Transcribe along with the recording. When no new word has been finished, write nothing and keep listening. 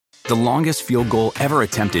The longest field goal ever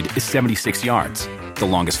attempted is 76 yards. The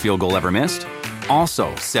longest field goal ever missed?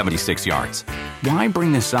 Also 76 yards. Why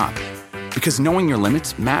bring this up? Because knowing your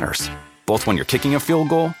limits matters, both when you're kicking a field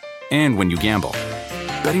goal and when you gamble.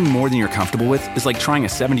 Betting more than you're comfortable with is like trying a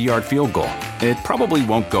 70-yard field goal. It probably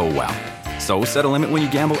won't go well. So set a limit when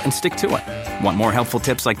you gamble and stick to it. Want more helpful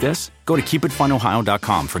tips like this? Go to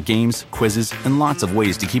keepitfunohio.com for games, quizzes, and lots of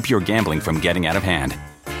ways to keep your gambling from getting out of hand.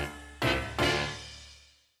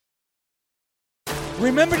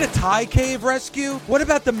 Remember the Thai cave rescue? What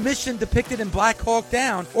about the mission depicted in Black Hawk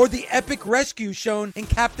Down or the epic rescue shown in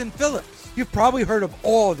Captain Phillips? You've probably heard of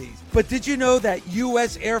all these, but did you know that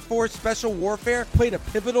U.S. Air Force Special Warfare played a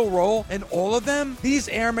pivotal role in all of them? These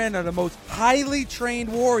airmen are the most highly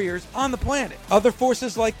trained warriors on the planet. Other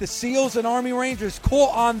forces like the SEALs and Army Rangers call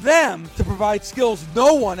on them to provide skills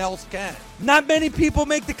no one else can. Not many people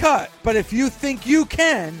make the cut, but if you think you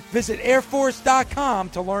can, visit airforce.com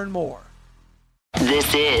to learn more.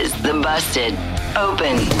 This is the Busted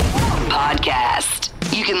Open Podcast.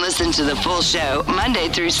 You can listen to the full show Monday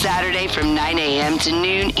through Saturday from 9 a.m. to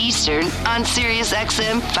noon Eastern on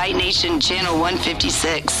SiriusXM Fight Nation Channel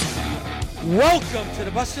 156. Welcome to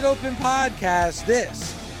the Busted Open Podcast.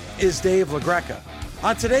 This is Dave LaGreca.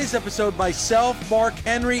 On today's episode, myself, Mark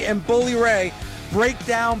Henry, and Bully Ray break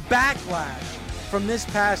down Backlash from this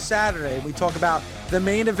past Saturday. We talk about the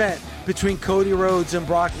main event between Cody Rhodes and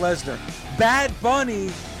Brock Lesnar, Bad Bunny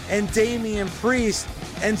and Damian Priest,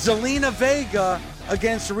 and Zelina Vega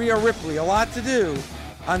against Rhea Ripley. A lot to do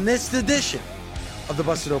on this edition of the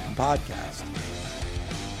Busted Open Podcast.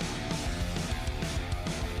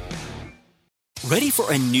 Ready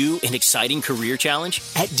for a new and exciting career challenge?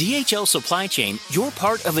 At DHL Supply Chain, you're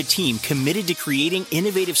part of a team committed to creating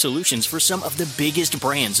innovative solutions for some of the biggest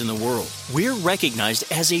brands in the world. We're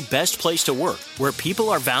recognized as a best place to work, where people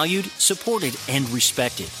are valued, supported, and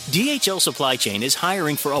respected. DHL Supply Chain is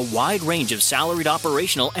hiring for a wide range of salaried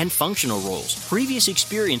operational and functional roles. Previous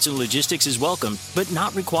experience in logistics is welcome, but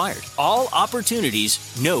not required. All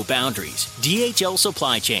opportunities, no boundaries. DHL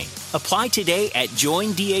Supply Chain. Apply today at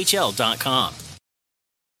joindhl.com.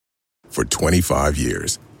 For 25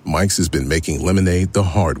 years, Mike's has been making lemonade the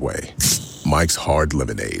hard way. Mike's Hard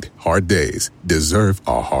Lemonade. Hard days deserve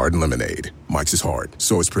a hard lemonade. Mike's is hard,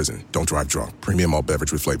 so is prison. Don't drive drunk. Premium all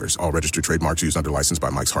beverage with flavors. All registered trademarks used under license by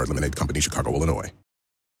Mike's Hard Lemonade Company, Chicago, Illinois.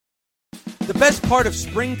 The best part of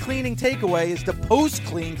spring cleaning takeaway is the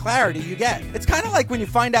post-clean clarity you get. It's kind of like when you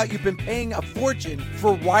find out you've been paying a fortune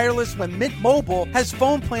for wireless when Mint Mobile has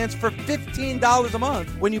phone plans for $15 a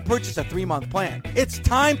month when you purchase a 3-month plan. It's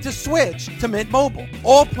time to switch to Mint Mobile.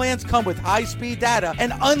 All plans come with high-speed data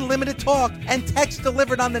and unlimited talk and text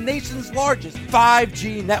delivered on the nation's largest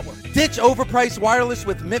 5G network. Ditch overpriced wireless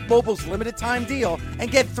with Mint Mobile's limited time deal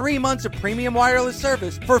and get 3 months of premium wireless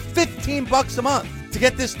service for $15 a month. To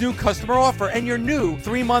get this new customer offer and your new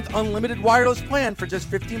 3-month unlimited wireless plan for just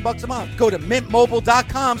 $15 a month, go to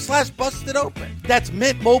mintmobile.com/bustedopen. That's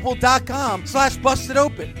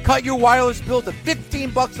mintmobile.com/bustedopen. Cut your wireless bill to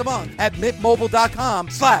 $15 a month at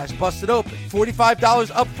mintmobile.com/bustedopen. $45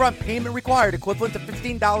 upfront payment required, equivalent to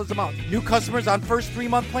 $15 a month. New customers on first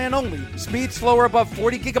 3-month plan only. Speed slower above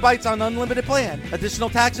 40 gigabytes on unlimited plan. Additional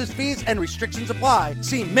taxes, fees, and restrictions apply.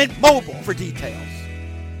 See Mint Mobile for details.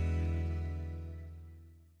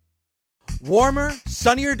 Warmer,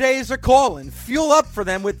 sunnier days are calling. Fuel up for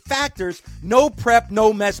them with Factor's no prep,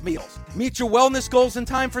 no mess meals. Meet your wellness goals in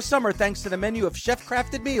time for summer thanks to the menu of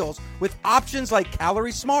chef-crafted meals with options like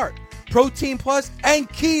Calorie Smart, Protein Plus, and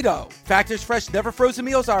Keto. Factor's fresh, never frozen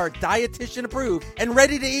meals are dietitian approved and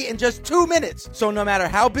ready to eat in just 2 minutes. So no matter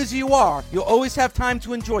how busy you are, you'll always have time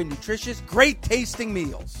to enjoy nutritious, great tasting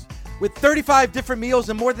meals. With 35 different meals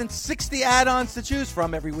and more than 60 add-ons to choose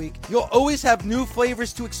from every week, you'll always have new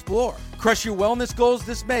flavors to explore. Crush your wellness goals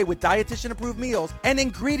this May with dietitian-approved meals and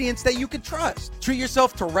ingredients that you can trust. Treat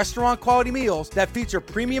yourself to restaurant-quality meals that feature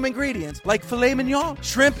premium ingredients like filet mignon,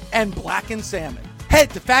 shrimp, and blackened salmon. Head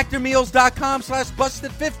to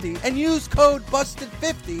factormeals.com/busted50 and use code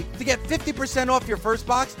busted50 to get 50% off your first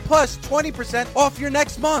box plus 20% off your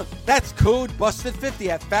next month. That's code busted50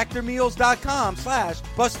 at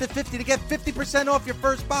factormeals.com/busted50 to get 50% off your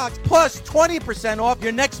first box plus 20% off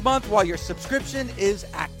your next month while your subscription is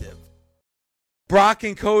active. Brock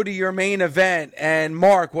and Cody, your main event. And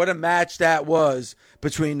Mark, what a match that was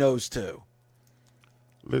between those two.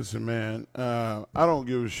 Listen, man, I don't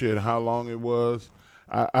give a shit how long it was.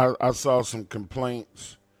 I saw some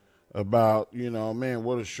complaints about, man,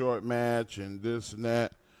 what a short match and this and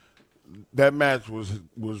that. That match was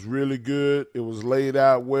really good. It was laid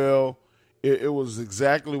out well. It was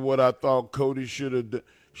exactly what I thought Cody should have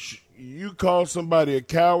you call somebody a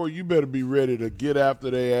coward, you better be ready to get after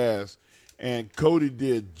their ass. And Cody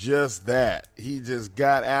did just that. He just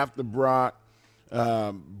got after Brock.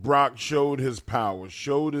 Brock showed his power,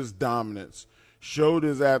 showed his dominance, showed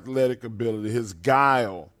his athletic ability, his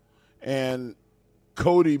guile, and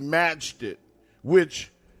Cody matched it,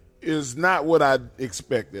 which is not what I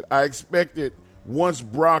expected. I expected once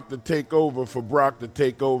Brock to take over for Brock to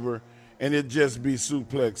take over and it just be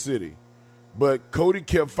Suplex City. But Cody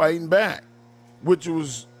kept fighting back, which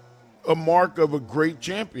was a mark of a great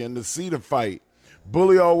champion to see the fight.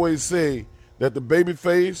 Bully always say that the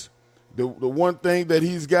babyface, the one thing that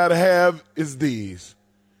he's got to have is these.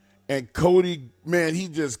 And Cody, man, he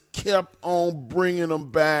just kept on bringing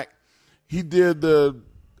them back. He did the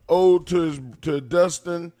ode to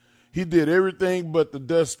Dustin. He did everything but the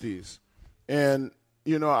Dusties. And,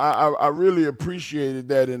 you know, I really appreciated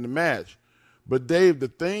that in the match. But, Dave, the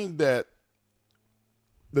thing that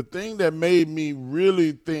made me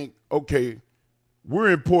really think, okay,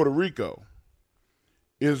 we're in Puerto Rico,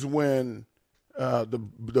 is when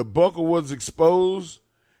the buckle was exposed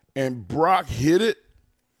and Brock hit it.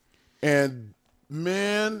 And,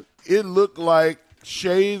 man, it looked like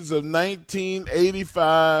shades of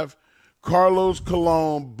 1985 Carlos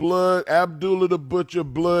Colon, blood, Abdullah the Butcher,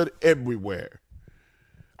 blood everywhere.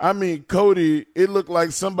 I mean, Cody, it looked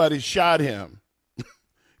like somebody shot him.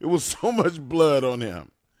 It was so much blood on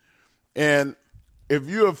him. And if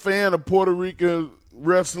you're a fan of Puerto Rican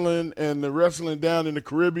wrestling and the wrestling down in the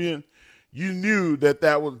Caribbean, you knew that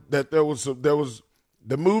there was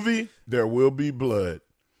the movie There Will Be Blood.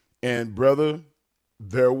 And brother,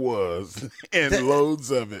 there was, and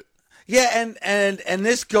loads of it. Yeah, and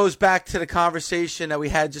this goes back to the conversation that we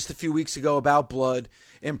had just a few weeks ago about blood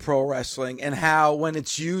in pro wrestling and how when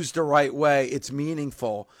it's used the right way, it's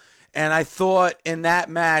meaningful. And I thought in that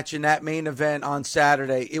match, in that main event on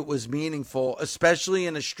Saturday, it was meaningful, especially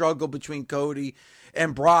in a struggle between Cody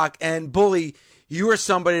and Brock. And Bully, you were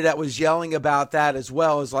somebody that was yelling about that as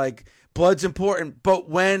well, as like, blood's important, but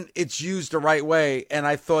when it's used the right way. And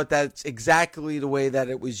I thought that's exactly the way that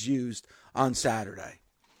it was used on Saturday.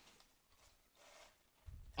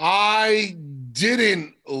 I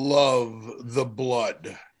didn't love the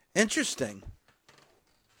blood. Interesting.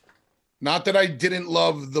 Not that I didn't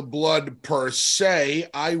love the blood per se.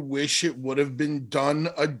 I wish it would have been done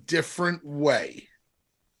a different way.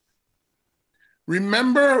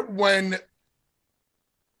 Remember when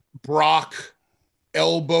Brock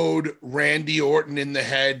elbowed Randy Orton in the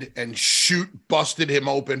head and busted him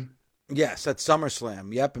open? Yes, at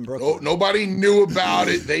SummerSlam. Yep, in Brooklyn. Oh, nobody knew about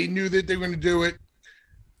it. They knew that they were going to do it.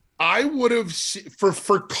 I would have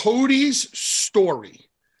for Cody's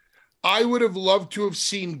story, I would have loved to have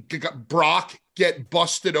seen Brock get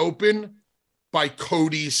busted open by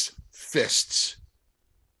Cody's fists,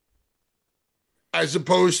 as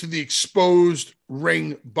opposed to the exposed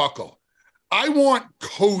ring buckle. I want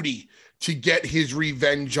Cody to get his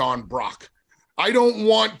revenge on Brock. I don't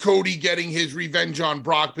want Cody getting his revenge on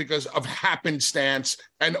Brock because of happenstance.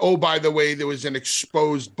 And oh, by the way, there was an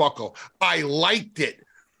exposed buckle. I liked it,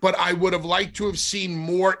 but I would have liked to have seen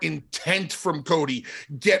more intent from Cody.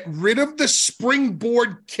 Get rid of the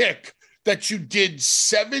springboard kick that you did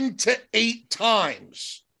 7 to 8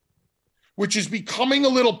 times, which is becoming a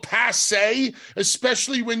little passé,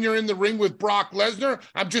 especially when you're in the ring with Brock Lesnar.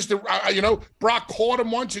 Brock caught him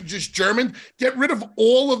once and just German. Get rid of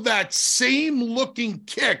all of that same looking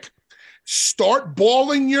kick. Start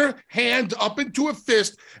balling your hand up into a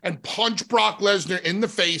fist and punch Brock Lesnar in the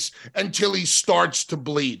face until he starts to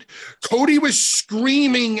bleed. Cody was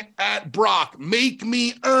screaming at Brock, "Make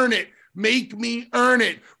me earn it. Make me earn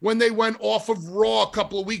it," when they went off of Raw a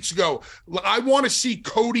couple of weeks ago. I want to see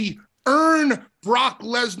Cody earn Brock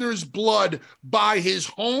Lesnar's blood by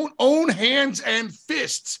his own hands and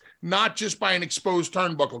fists, not just by an exposed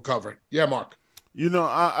turnbuckle cover. Yeah, Mark. You know,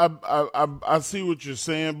 I see what you're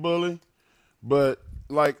saying, Bully, but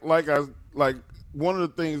like one of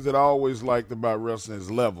the things that I always liked about wrestling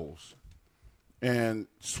is levels, and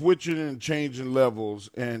switching and changing levels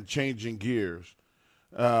and changing gears.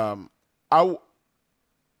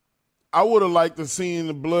 I would have liked to seen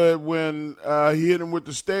the blood when he hit him with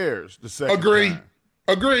the stairs the second time.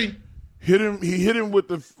 Agree. He hit him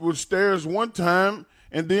with stairs one time,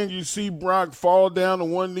 and then you see Brock fall down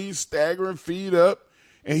on one knee, staggering feet up,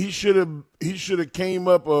 and he should have came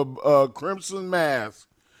up a crimson mask,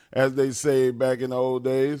 as they say back in the old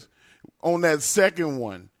days, on that second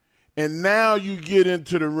one. And now you get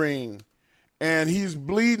into the ring, and he's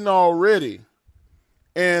bleeding already,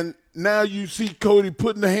 and now you see Cody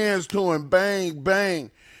putting the hands to him, bang, bang,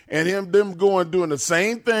 and them doing the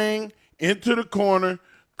same thing into the corner.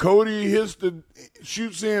 Cody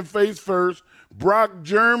shoots in face first. Brock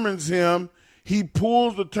Germans him. He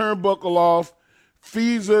pulls the turnbuckle off,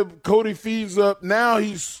 feeds up. Cody feeds up. Now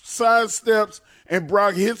he sidesteps, and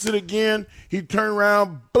Brock hits it again. He turned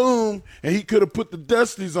around, boom, and he could have put the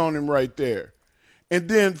Dusties on him right there. And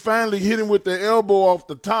then finally hit him with the elbow off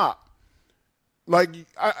the top. Like,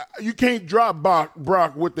 you can't drop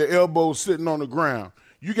Brock with the elbow sitting on the ground.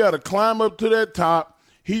 You got to climb up to that top.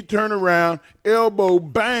 He turned around, elbow,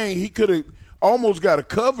 bang. He could have almost got a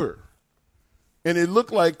cover. And it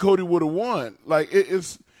looked like Cody would have won. Like,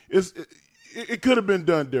 it could have been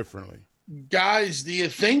done differently. Guys, do you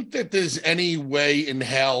think that there's any way in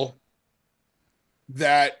hell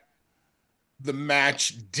that the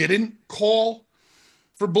match didn't call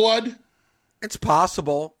for blood? It's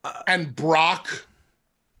possible. And Brock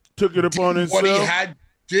took it upon himself.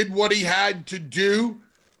 Did what he had to do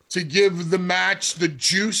to give the match the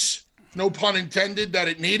juice, no pun intended, that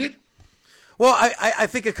it needed? Well, I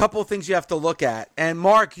think a couple of things you have to look at. And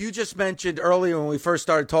Mark, you just mentioned earlier when we first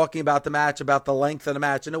started talking about the match, about the length of the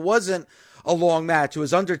match, and it wasn't a long match. It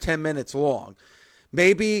was under 10 minutes long.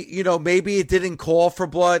 Maybe it didn't call for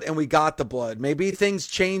blood and we got the blood. Maybe things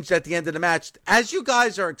changed at the end of the match. As you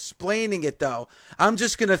guys are explaining it, though, I'm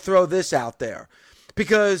just going to throw this out there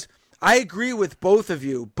because I agree with both of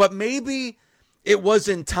you, but maybe it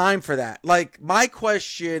wasn't time for that. Like, my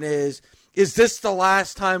question is this the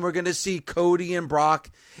last time we're going to see Cody and Brock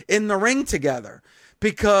in the ring together?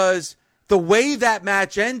 Because the way that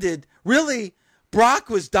match ended, really, Brock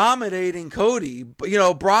was dominating Cody. You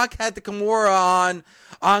know, Brock had the Kimura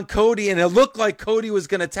on Cody, and it looked like Cody was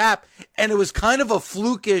going to tap, and it was kind of a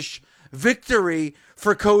flukish victory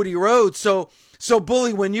for Cody Rhodes. So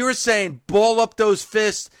Bully, when you were saying ball up those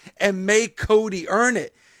fists and make Cody earn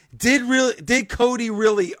it, did Cody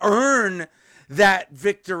really earn that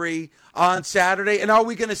victory on Saturday? And are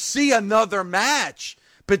we going to see another match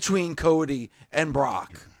between Cody and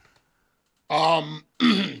Brock?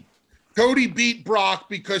 Cody beat Brock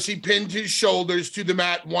because he pinned his shoulders to the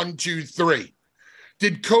mat 1, 2, 3.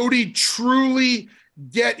 Did Cody truly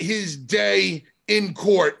get his day in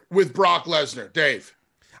court with Brock Lesnar, Dave?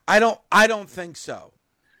 I don't think so.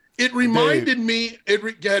 It reminded me.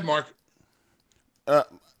 Go ahead, Mark.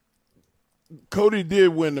 Cody did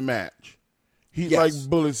win the match. Yes. Like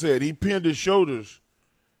Bullet said, he pinned his shoulders.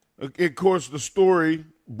 Of course, the story,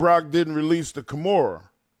 Brock didn't release the Kimura.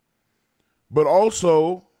 But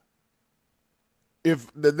also,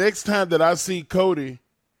 if the next time that I see Cody,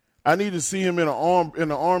 I need to see him in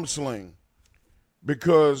an arm sling,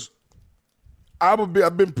 because I've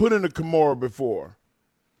been put in a Kimura before.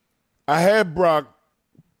 I had Brock,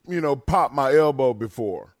 pop my elbow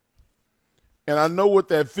before, and I know what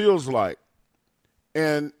that feels like.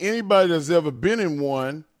 And anybody that's ever been in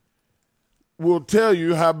one will tell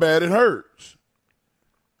you how bad it hurts.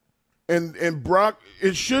 And Brock,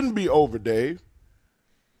 it shouldn't be over, Dave.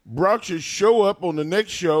 Brock should show up on the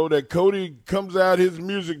next show that Cody comes out, his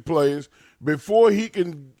music plays, before he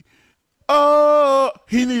can,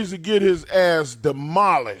 he needs to get his ass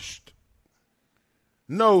demolished.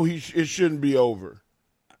 No, it shouldn't be over.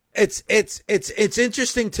 It's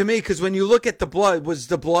interesting to me because when you look at the blood, was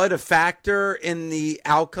the blood a factor in the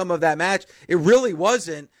outcome of that match? It really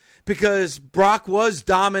wasn't, because Brock was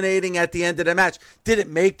dominating at the end of the match. Did it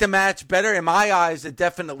make the match better? In my eyes, it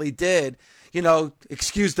definitely did.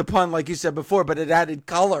 Excuse the pun, like you said before, but it added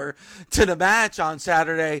color to the match on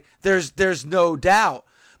Saturday. There's no doubt.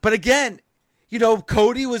 But again,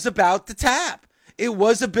 Cody was about to tap. It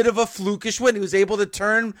was a bit of a flukish win. He was able to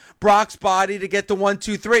turn Brock's body to get the 1,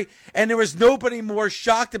 2, 3. And there was nobody more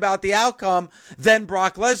shocked about the outcome than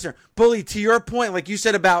Brock Lesnar. Bully, to your point, like you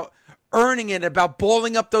said about earning it, about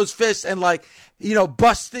balling up those fists and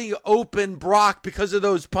busting open Brock because of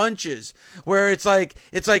those punches, where it's like,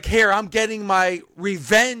 here, I'm getting my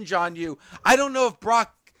revenge on you. I don't know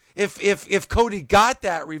if Cody got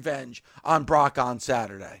that revenge on Brock on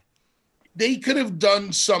Saturday. They could have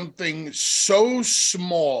done something so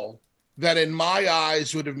small that in my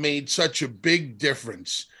eyes would have made such a big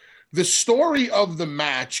difference. The story of the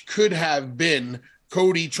match could have been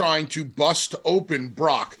Cody trying to bust open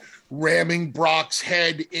Brock, ramming Brock's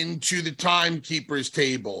head into the timekeeper's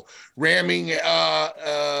table, ramming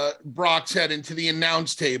Brock's head into the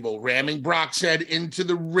announce table, ramming Brock's head into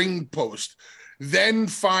the ring post, then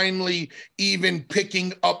finally even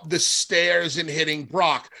picking up the stairs and hitting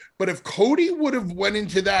Brock. But if Cody would have went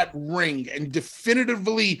into that ring and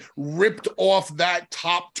definitively ripped off that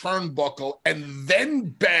top turnbuckle and then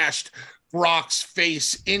bashed Brock's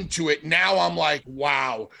face into it. Now I'm like,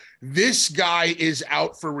 wow, this guy is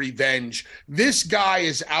out for revenge. This guy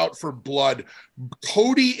is out for blood.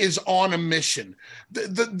 Cody is on a mission.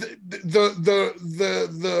 The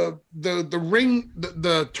ring,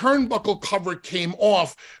 the turnbuckle cover came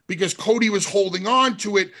off because Cody was holding on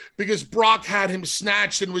to it because Brock had him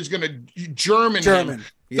snatched and was going to German him.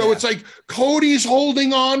 Yeah. So it's like Cody's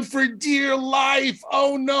holding on for dear life.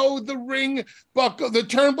 Oh no, the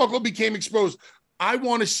turnbuckle became exposed. I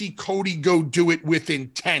want to see Cody go do it with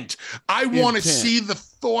intent. I want to see the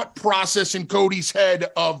thought process in Cody's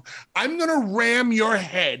head of, I'm going to ram your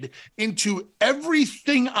head into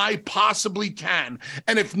everything I possibly can.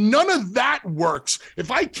 And if none of that works,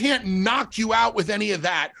 if I can't knock you out with any of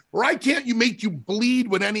that, or I can't make you bleed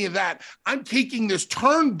with any of that, I'm taking this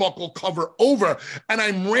turnbuckle cover over and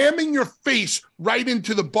I'm ramming your face right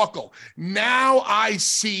into the buckle. Now I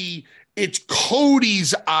see it's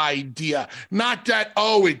Cody's idea, not that,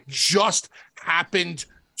 it just happened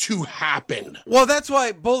to happen. Well, that's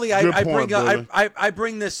why, Bully, I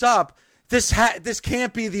bring this up. This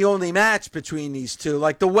can't be the only match between these two.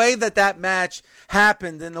 Like, the way that match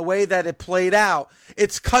happened and the way that it played out,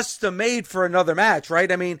 it's custom made for another match,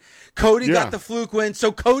 right? I mean, Cody got the fluke win,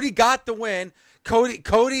 so Cody got the win.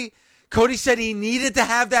 Cody said he needed to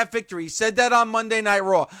have that victory. He said that on Monday Night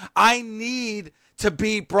Raw. I need to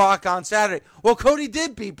beat Brock on Saturday. Well, Cody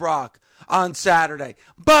did beat Brock on Saturday,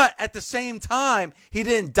 but at the same time, he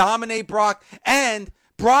didn't dominate Brock, and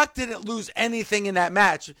Brock didn't lose anything in that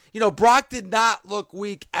match. You know, Brock did not look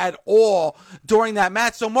weak at all during that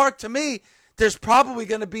match. So, Mark, to me, there's probably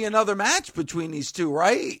going to be another match between these two,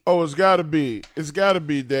 right? Oh, it's got to be. It's got to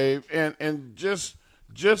be, Dave. And just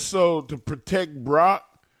so to protect Brock,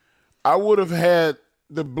 I would have had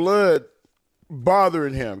the blood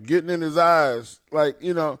bothering him, getting in his eyes,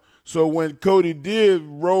 so when Cody did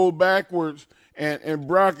roll backwards and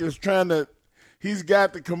Brock is he's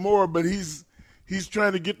got the Kimura, but he's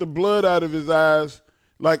trying to get the blood out of his eyes,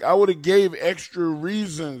 I would have gave extra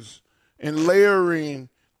reasons and layering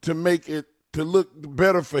to make it to look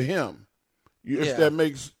better for him. If that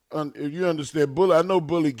makes, if you understand, Bully, I know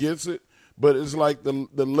Bully gets it, but it's like the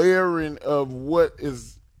layering of what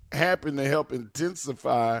is happening to help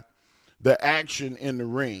intensify the action in the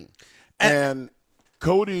ring. And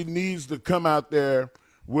Cody needs to come out there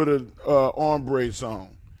with an arm brace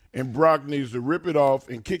on, and Brock needs to rip it off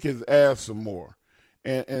and kick his ass some more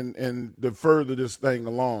and to further this thing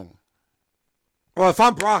along. Well, if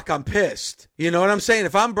I'm Brock, I'm pissed. You know what I'm saying?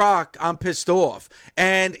 If I'm Brock, I'm pissed off.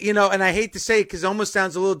 And, and I hate to say it because it almost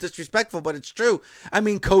sounds a little disrespectful, but it's true. I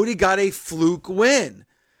mean, Cody got a fluke win.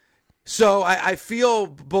 So I feel,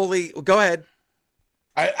 Bully, go ahead.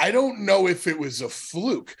 I don't know if it was a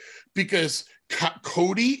fluke because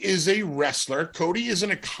Cody is a wrestler. Cody is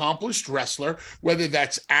an accomplished wrestler, whether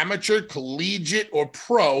that's amateur, collegiate, or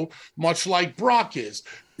pro, much like Brock is.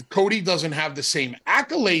 Cody doesn't have the same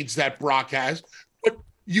accolades that Brock has, but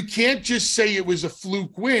you can't just say it was a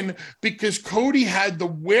fluke win because Cody had the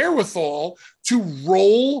wherewithal to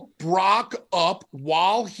roll Brock up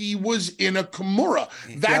while he was in a Kimura.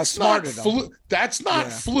 That's not fluke. That's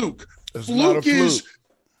not fluke.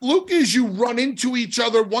 Fluke is you run into each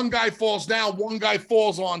other. One guy falls down, one guy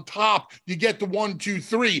falls on top. You get the 1, 2,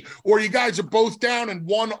 3. Or you guys are both down and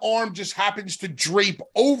one arm just happens to drape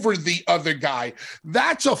over the other guy.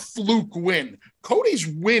 That's a fluke win. Cody's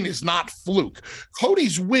win is not fluke.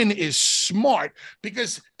 Cody's win is smart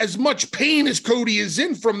because as much pain as Cody is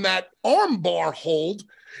in from that arm bar hold,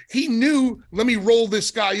 he knew, let me roll this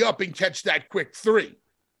guy up and catch that quick 3.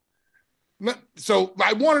 So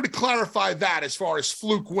I wanted to clarify that as far as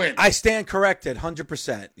fluke win. I stand corrected,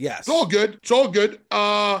 100%. Yes. It's all good. It's all good.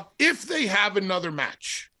 If they have another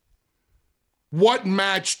match, what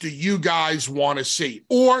match do you guys want to see?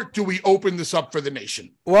 Or do we open this up for the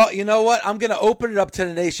nation? Well, you know what? I'm going to open it up to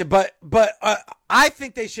the nation, but I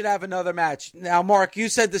think they should have another match. Now, Mark, you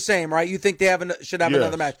said the same, right? You think they should have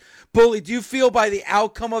another match. Bully, do you feel by the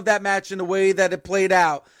outcome of that match and the way that it played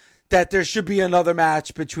out that there should be another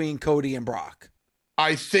match between Cody and Brock?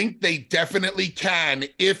 I think they definitely can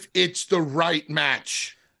if it's the right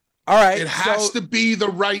match. All right. It has to be the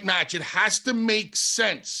right match. It has to make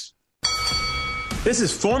sense. This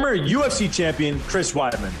is former UFC champion Chris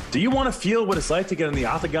Weidman. Do you want to feel what it's like to get in the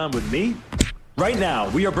octagon with me? Right now,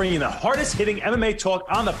 we are bringing the hardest hitting MMA talk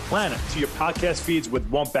on the planet to your podcast feeds with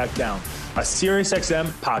Won't Back Down, a SiriusXM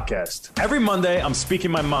podcast. Every Monday, I'm speaking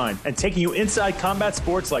my mind and taking you inside combat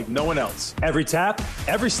sports like no one else. Every tap,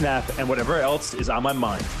 every snap, and whatever else is on my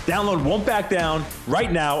mind. Download Won't Back Down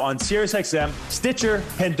right now on SiriusXM, Stitcher,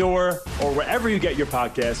 Pandora, or wherever you get your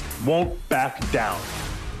podcast. Won't Back Down.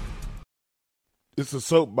 it's a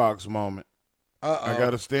soapbox moment. I got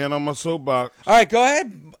to stand on my soapbox. All right, go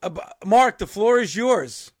ahead. Mark, the floor is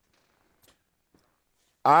yours.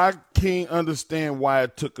 I can't understand why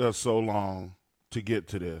it took us so long to get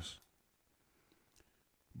to this.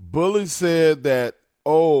 Bully said that,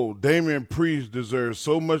 Damian Priest deserves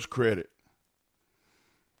so much credit.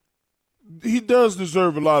 He does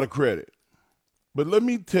deserve a lot of credit. But let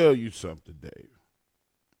me tell you something, Dave,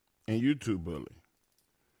 and you too, Bully.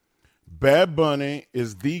 Bad Bunny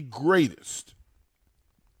is the greatest,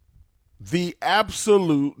 the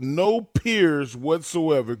absolute, no peers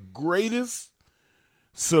whatsoever, greatest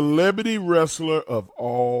celebrity wrestler of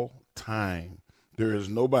all time. There is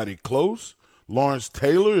nobody close. Lawrence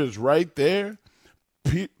Taylor is right there.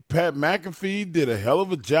 Pat McAfee did a hell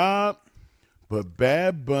of a job. But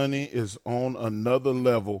Bad Bunny is on another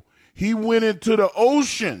level. He went into the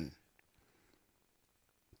ocean.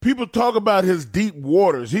 People talk about his deep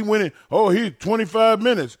waters. He went in, he's 25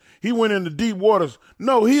 minutes. He went into deep waters.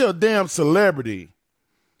 No, he a damn celebrity.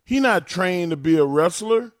 He not trained to be a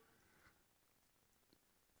wrestler.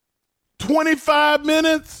 25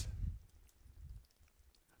 minutes?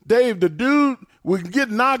 Dave, the dude would get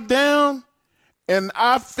knocked down, and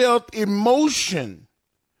I felt emotion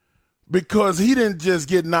because he didn't just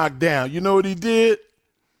get knocked down. You know what he did?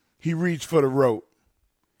 He reached for the rope.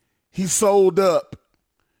 He sold up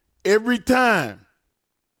every time.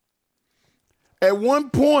 At one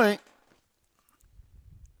point,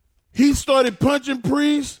 he started punching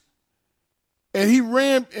Priest, and he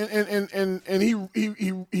ran and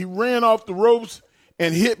he ran off the ropes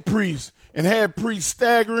and hit Priest and had Priest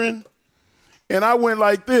staggering. And I went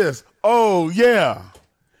like this. Oh yeah.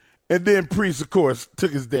 And then Priest, of course,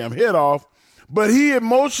 took his damn head off. But he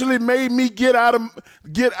emotionally made me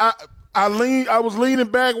I was leaning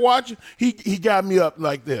back watching. He got me up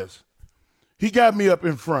like this. He got me up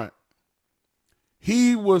in front.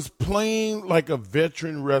 He was playing like a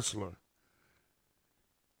veteran wrestler.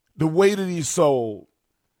 The way that he sold,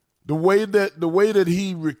 the way that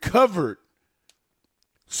he recovered,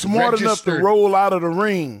 smart enough to roll out of the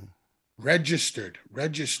ring. Registered.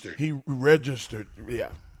 He registered,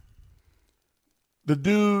 yeah. The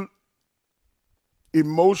dude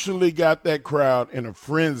emotionally got that crowd in a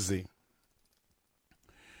frenzy.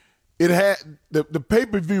 It had the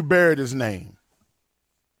pay-per-view buried his name.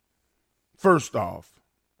 First off,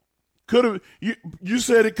 you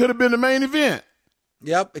said it could have been the main event.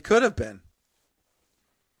 Yep, it could have been.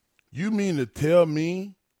 You mean to tell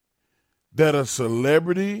me that a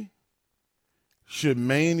celebrity could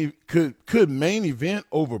main event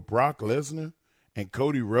over Brock Lesnar and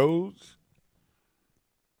Cody Rhodes?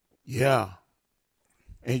 Yeah.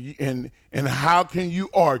 And how can you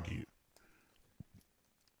argue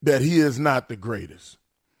that he is not the greatest?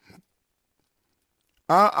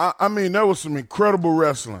 I mean, there was some incredible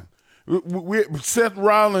wrestling. Seth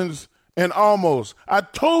Rollins and Almost. I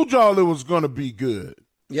told y'all it was going to be good.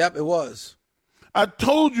 Yep, it was. I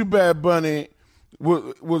told you Bad Bunny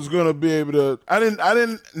was going to be able to. I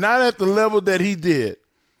didn't. Not at the level that he did,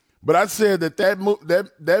 but I said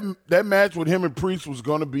that match with him and Priest was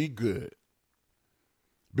going to be good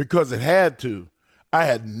because it had to. I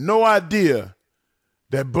had no idea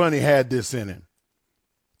that Bunny had this in him,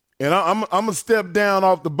 and I'm gonna step down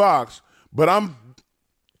off the box, but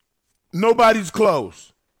nobody's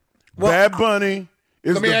close. Well, Bad Bunny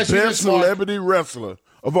is the best celebrity wrestler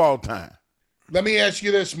of all time. Let me ask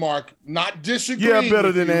you this, Mark. Not disagreeing. Yeah,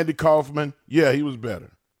 better than Andy Kaufman. Yeah, he was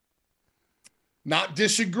better. Not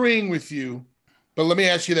disagreeing with you, but let me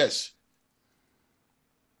ask you this.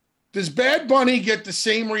 Does Bad Bunny get the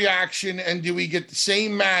same reaction, and do we get the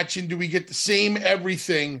same match, and do we get the same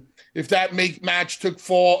everything if that match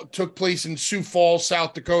took place in Sioux Falls,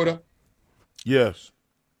 South Dakota? Yes.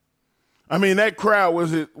 I mean, that crowd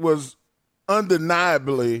was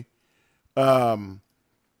undeniably an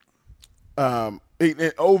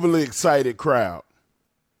overly excited crowd.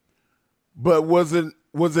 But was it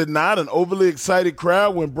not an overly excited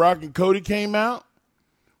crowd when Brock and Cody came out?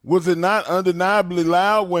 Was it not undeniably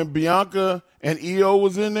loud when Bianca and Io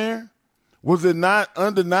was in there? Was it not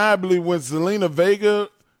undeniably when Zelina Vega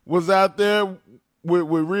was out there with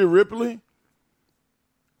Rhea Ripley?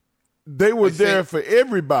 They were there for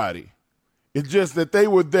everybody. It's just that they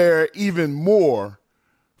were there even more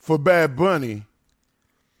for Bad Bunny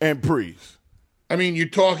and Priest. I mean, you're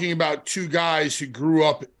talking about two guys who grew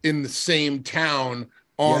up in the same town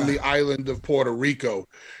on the island of Puerto Rico.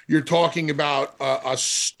 You're talking about a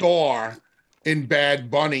star in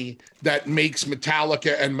Bad Bunny that makes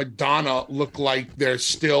Metallica and Madonna look like they're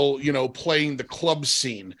still, playing the club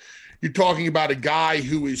scene. You're talking about a guy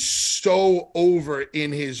who is so over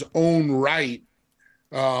in his own right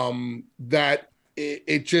that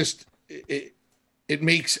it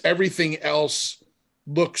makes everything else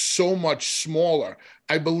look so much smaller.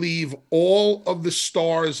 I believe all of the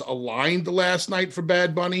stars aligned last night for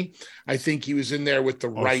Bad Bunny. I think he was in there with the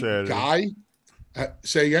right guy.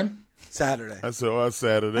 Say again? Saturday. I said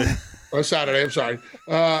Saturday. Saturday, I'm sorry.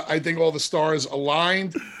 I think all the stars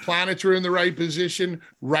aligned. Planets were in the right position,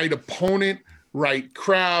 right opponent, right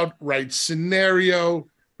crowd, right scenario,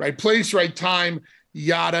 right place, right time,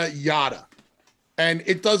 yada, yada. And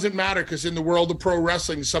it doesn't matter because in the world of pro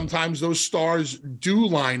wrestling, sometimes those stars do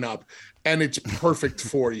line up and it's perfect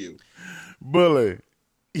for you. Bully,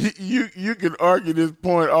 you can argue this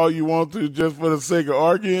point all you want to just for the sake of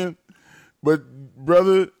arguing, but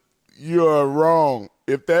brother, you are wrong.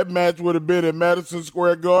 If that match would have been at Madison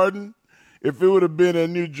Square Garden, if it would have been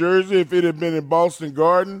in New Jersey, if it had been in Boston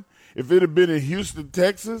Garden, if it had been in Houston,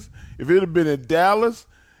 Texas, if it had been in Dallas,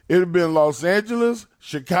 it would have been Los Angeles,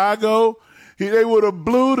 Chicago, they would have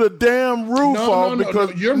blew the damn roof off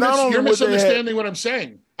because you're misunderstanding what I'm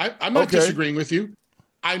saying. I'm not disagreeing with you.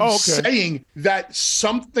 I'm saying that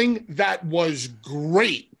something that was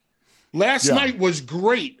great last night was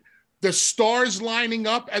great. The stars lining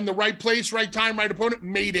up and the right place, right time, right opponent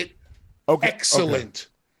made it excellent.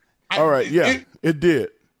 Okay. All right, it did.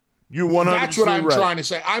 You 100% That's what I'm right. trying to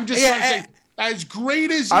say. I'm just trying to say, as great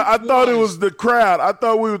as I thought it was the crowd. I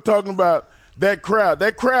thought we were talking about that crowd.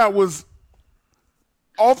 That crowd was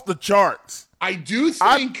off the charts. I do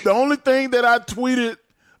think the only thing that I tweeted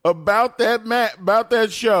about that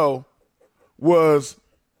show was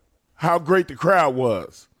how great the crowd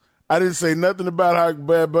was. I didn't say nothing about how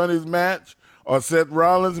Bad Bunny's match or Seth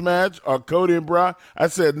Rollins' match or Cody and Brock. I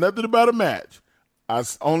said nothing about a match. I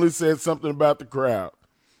only said something about the crowd.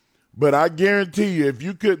 But I guarantee you, if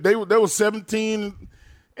you could, there were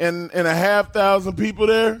 17,500 people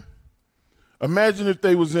there. Imagine if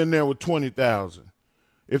they was in there with 20,000.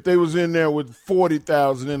 If they was in there with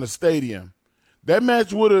 40,000 in a stadium. That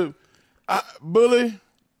match would have,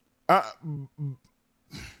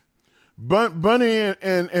 Bunny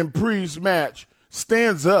and Priest match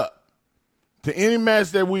stands up to any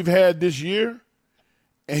match that we've had this year,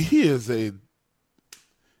 and he's a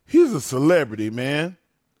celebrity, man.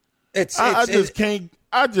 I just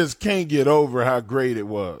can't get over how great it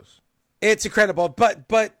was. It's incredible, but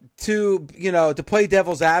to play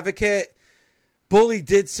devil's advocate, Bully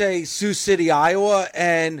did say Sioux City, Iowa,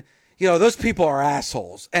 and those people are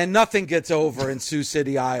assholes, and nothing gets over in Sioux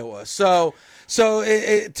City, Iowa. So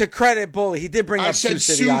to credit Bully, he did bring up Sioux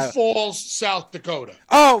City, Iowa. Sioux Falls, South Dakota.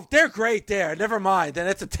 Oh, they're great there. Never mind. And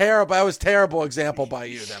that was a terrible example by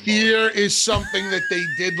you. Then here is something that they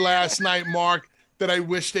did last night, Mark, that I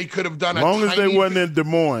wish they could have done. As long as they wasn't in Des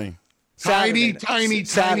Moines. Tiny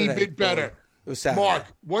bit better. It was Saturday. Mark,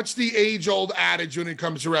 what's the age-old adage when it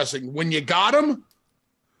comes to wrestling? When you got them,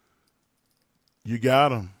 you got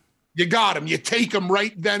them. You got them. You take them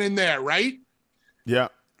right then and there, right? Yeah.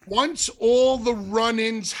 Once all the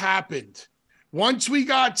run-ins happened, once we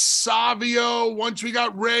got Savio, once we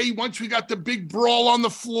got Ray, once we got the big brawl on the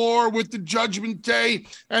floor with the Judgment Day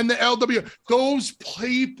and the LW, those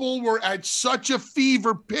people were at such a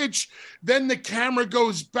fever pitch. Then the camera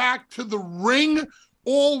goes back to the ring.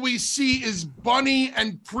 All we see is Bunny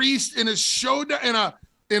and Priest in a showdown,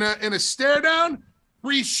 in a stare down.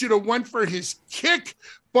 Priest should have went for his kick.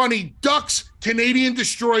 Bunny ducks, Canadian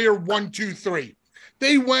Destroyer, 1, 2, 3.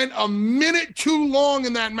 They went a minute too long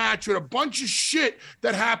in that match with a bunch of shit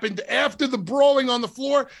that happened after the brawling on the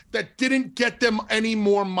floor that didn't get them any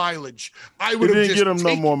more mileage. I would have just get them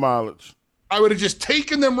no more mileage. I would have just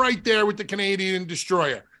taken them right there with the Canadian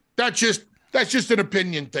Destroyer. That's just an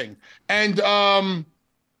opinion thing. And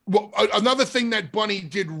another thing that Bunny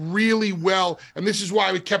did really well, and this is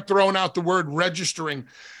why we kept throwing out the word registering.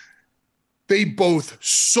 They both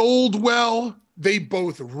sold well. They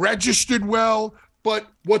both registered well. But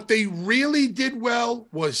what they really did well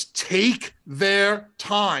was take their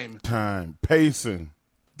time. Pacing.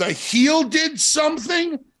 The heel did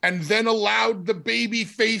something and then allowed the baby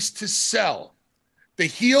face to sell. The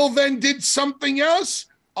heel then did something else,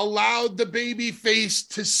 allowed the baby face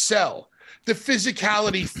to sell. The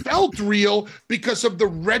physicality felt real because of the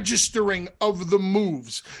registering of the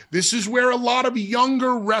moves. This is where a lot of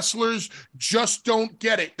younger wrestlers just don't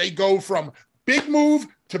get it. They go from big move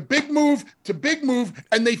to big move to big move,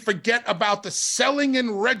 and they forget about the selling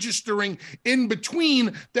and registering in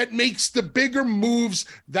between that makes the bigger moves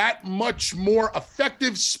that much more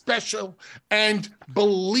effective, special, and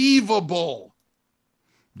believable.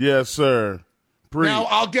 Yes, sir. Now,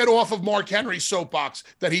 I'll get off of Mark Henry's soapbox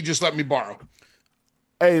that he just let me borrow.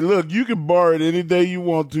 Hey, look, you can borrow it any day you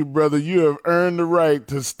want to, brother. You have earned the right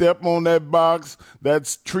to step on that box,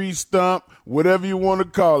 that tree stump, whatever you want to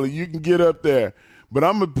call it. You can get up there. But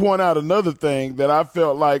I'm going to point out another thing that I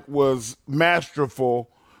felt like was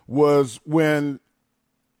masterful was when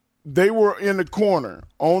they were in the corner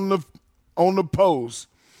on the post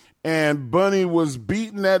and Bunny was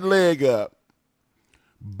beating that leg up.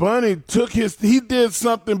 Bunny he did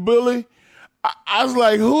something, Billy. I was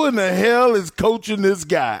like, who in the hell is coaching this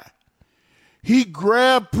guy? He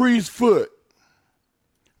grabbed Priest's foot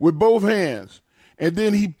with both hands, and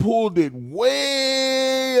then he pulled it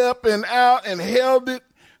way up and out and held it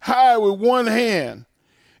high with one hand.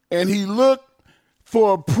 And he looked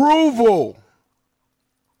for approval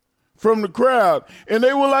from the crowd. And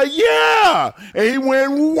they were like, yeah! And he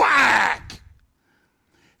went whack!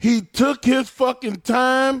 He took his fucking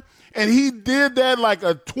time, and he did that like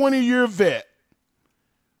a 20-year vet.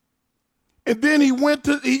 And then he went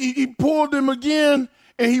to, he pulled him again,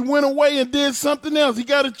 and he went away and did something else. He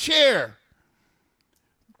got a chair.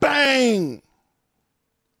 Bang!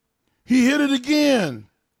 He hit it again.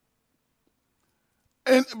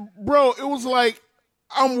 And, bro, it was like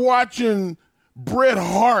I'm watching Bret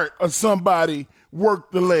Hart or somebody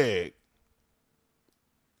work the leg.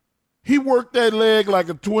 He worked that leg like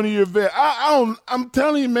a 20-year vet. I'm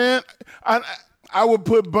telling you, man, I would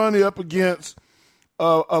put Bunny up against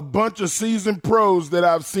a bunch of seasoned pros that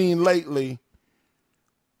I've seen lately.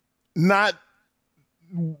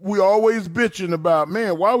 We always bitching about,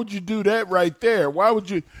 man, why would you do that right there? Why would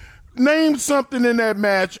you name something in that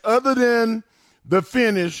match other than the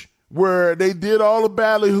finish where they did all the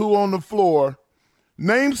ballyhoo on the floor?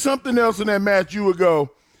 Name something else in that match you would go,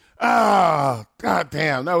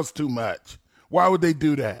 goddamn, that was too much. Why would they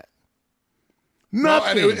do that?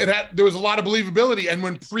 Nothing. No, and there was a lot of believability. And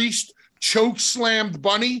when Priest choke slammed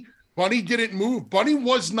Bunny didn't move. Bunny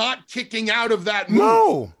was not kicking out of that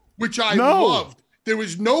move, which I loved. There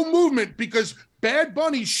was no movement because Bad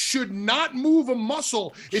Bunny should not move a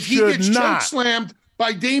muscle if he gets choke slammed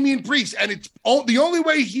by Damian Priest. And it's the only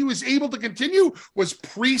way he was able to continue was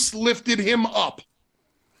Priest lifted him up.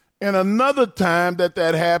 And another time that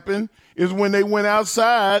happened is when they went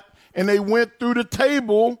outside and they went through the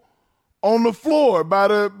table on the floor by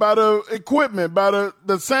the equipment, by the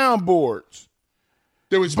soundboards.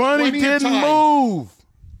 There was Bunny didn't move.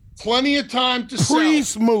 Plenty of time to sell.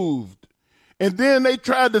 Priest moved. And then they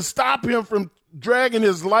tried to stop him from dragging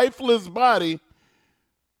his lifeless body.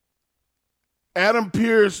 Adam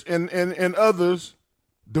Pearce and others,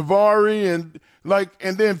 Daivari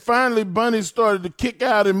and then finally Bunny started to kick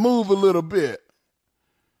out and move a little bit.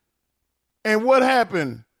 And what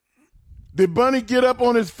happened? Did Bunny get up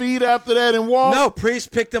on his feet after that and walk? No,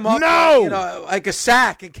 Priest picked him up like a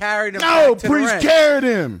sack and carried him back to Priest the ring. Carried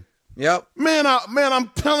him. Yep. Man, I'm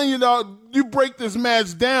telling you, dog, you break this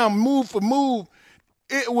match down move for move,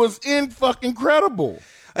 it was incredible.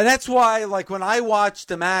 And that's why, like, when I watch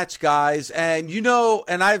the match, guys, and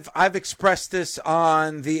and I've expressed this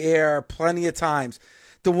on the air plenty of times,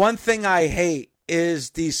 the one thing I hate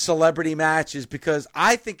is these celebrity matches because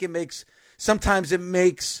I think sometimes it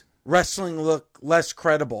makes wrestling look less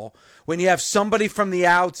credible when you have somebody from the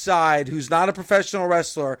outside who's not a professional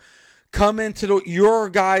wrestler come into your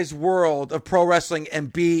guy's world of pro wrestling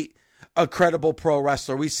and beat a credible pro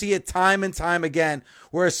wrestler. We see it time and time again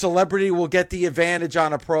where a celebrity will get the advantage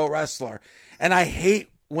on a pro wrestler. And I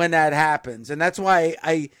hate when that happens. And that's why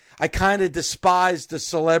I kind of despise the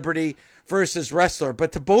celebrity versus wrestler.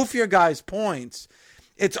 But to both your guys' points,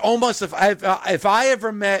 it's almost if I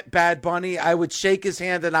ever met Bad Bunny, I would shake his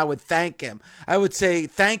hand and I would thank him. I would say,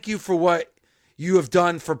 thank you for what you have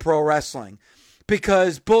done for pro wrestling.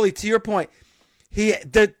 Because, Bully, to your point,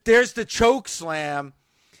 there's the choke slam,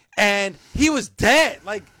 and he was dead.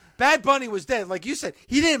 Like, Bad Bunny was dead. Like you said,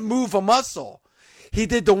 he didn't move a muscle. He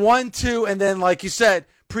did the 1-2, and then, like you said,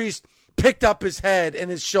 Priest picked up his head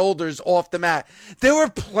and his shoulders off the mat. There were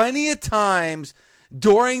plenty of times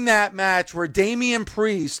during that match where Damian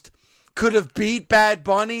Priest could have beat Bad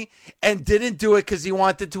Bunny and didn't do it because he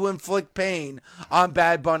wanted to inflict pain on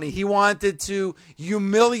Bad Bunny. He wanted to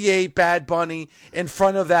humiliate Bad Bunny in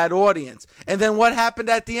front of that audience. And then what happened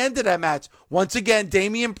at the end of that match? Once again,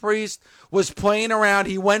 Damian Priest was playing around.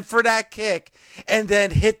 He went for that kick and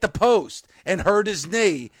then hit the post and hurt his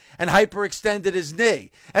knee and hyperextended his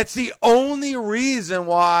knee. That's the only reason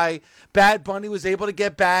why Bad Bunny was able to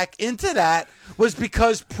get back into that was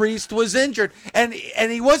because Priest was injured. And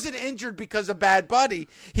he wasn't injured because of Bad Bunny.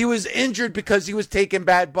 He was injured because he was taking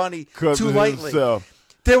Bad Bunny too lightly.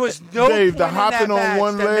 There was no Dave, point in that on match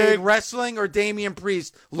one that leg, made wrestling or Damian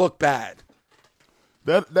Priest look bad.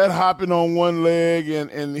 That hopping on one leg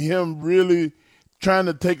and him really trying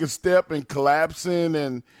to take a step and collapsing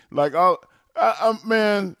and like,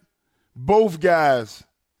 man, both guys.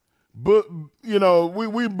 But, you know,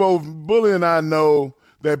 we both, Bully and I know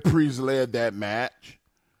that Priest led that match.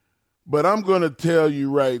 But I'm going to tell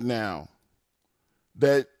you right now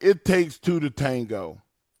that it takes two to tango.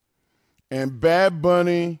 And Bad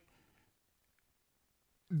Bunny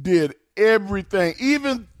did everything,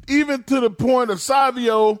 even to the point of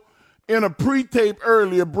Savio in a pre-tape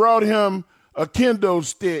earlier brought him a kendo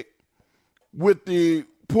stick with the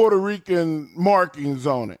Puerto Rican markings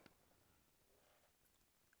on it.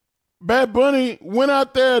 Bad Bunny went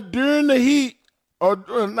out there during the heat, or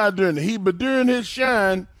not during the heat, but during his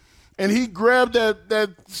shine, and he grabbed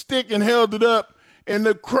that stick and held it up, and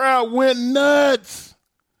the crowd went nuts.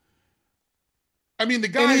 I mean, the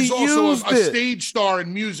guy is also a stage star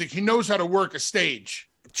in music. He knows how to work a stage.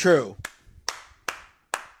 True.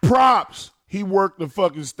 Props. He worked the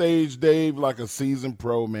fucking stage, Dave, like a seasoned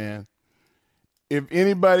pro, man. If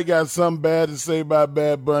anybody got something bad to say about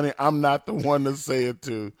Bad Bunny, I'm not the one to say it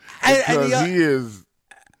to. Because he is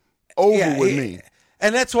over with me.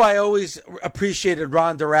 And that's why I always appreciated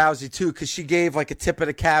Ronda Rousey, too, because she gave like a tip of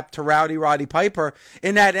the cap to Roddy Piper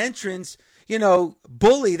in that entrance. You know,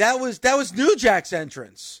 Bully, that was New Jack's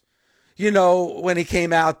entrance, you know, when he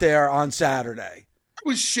came out there on Saturday. It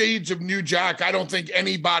was shades of New Jack. I don't think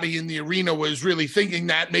anybody in the arena was really thinking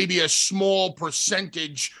that. Maybe a small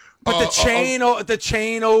percentage. But the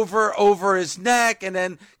chain over his neck and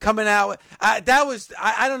then coming out. That was,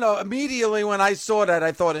 I don't know. Immediately when I saw that,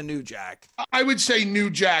 I thought of New Jack. I would say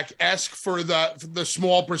New Jack-esque for the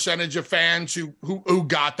small percentage of fans who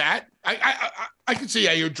got that. I can see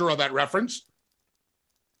how you draw that reference.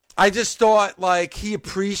 I just thought, like, he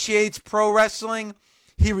appreciates pro wrestling.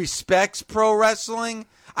 He respects pro wrestling.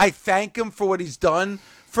 I thank him for what he's done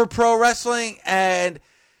for pro wrestling. And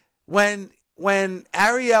when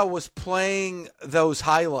Ariel was playing those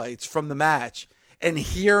highlights from the match and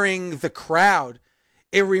hearing the crowd,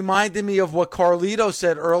 it reminded me of what Carlito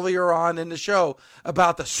said earlier on in the show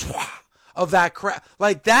about the swah of that crowd.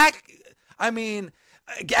 Like that, I mean,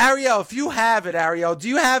 Ariel, if you have it, Ariel, do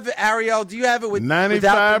you have it with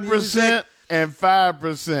 95% and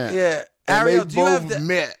 5%? Yeah. And Ariel, they do you have both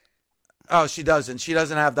met. Oh, she doesn't. She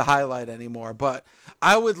doesn't have the highlight anymore. But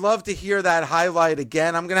I would love to hear that highlight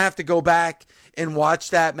again. I'm going to have to go back and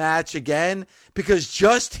watch that match again because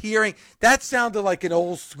just hearing that sounded like an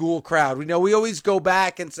old school crowd. We always go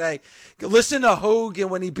back and say, listen to Hogan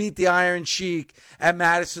when he beat the Iron Sheik at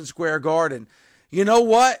Madison Square Garden. You know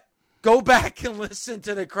what? Go back and listen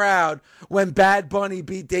to the crowd when Bad Bunny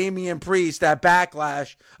beat Damian Priest at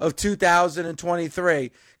Backlash of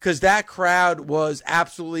 2023 because that crowd was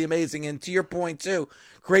absolutely amazing. And to your point, too,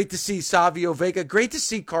 great to see Savio Vega. Great to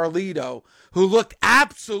see Carlito, who looked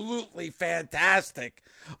absolutely fantastic,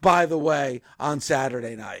 by the way, on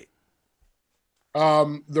Saturday night.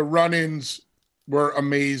 The run-ins were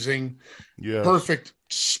amazing. Yes. Perfect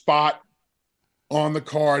spot on the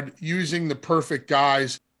card, using the perfect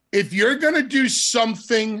guys. If you're going to do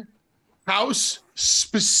something house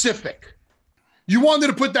specific, you wanted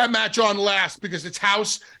to put that match on last because it's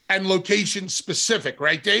house and location specific,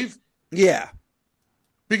 right, Dave? Yeah.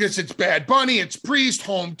 Because it's Bad Bunny, it's Priest,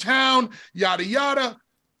 hometown, yada, yada.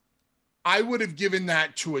 I would have given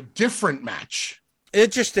that to a different match.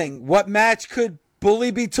 Interesting. What match could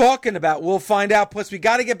Bully be talking about? We'll find out. Plus, we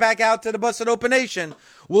got to get back out to the Busted Open Nation.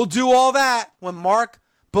 We'll do all that when Mark,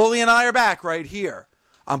 Bully, and I are back right here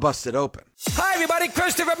on Busted Open. Hi, everybody.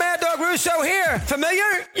 Christopher Mad Dog Russo here.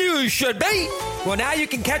 Familiar? You should be. Well, now you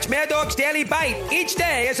can catch Mad Dog's Daily Bite each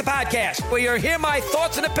day as a podcast, where you'll hear my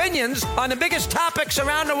thoughts and opinions on the biggest topics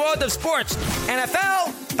around the world of sports.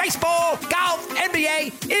 NFL, baseball, golf,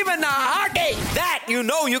 NBA, even the hockey. That you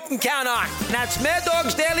know you can count on. That's Mad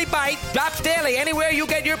Dog's Daily Bite. Drops daily anywhere you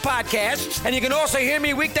get your podcasts. And you can also hear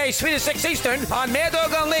me weekdays 3 to 6 Eastern on Mad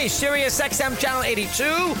Dog Unleashed, Sirius XM Channel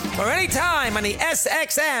 82, or anytime on the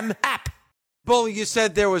SXM app. Bully, you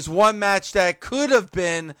said there was one match that could have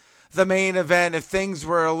been the main event if things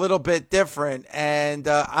were a little bit different. And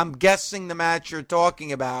I'm guessing the match you're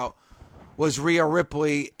talking about was Rhea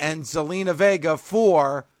Ripley and Zelina Vega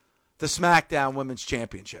for the SmackDown Women's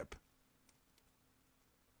Championship.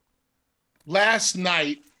 Last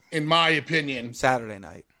night, in my opinion. Saturday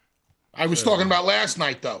night. I was talking about last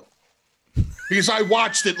night, though. Because I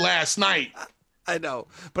watched it last night. I know,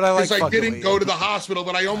 but I like because I didn't go to the hospital,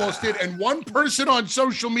 but I almost did. And one person on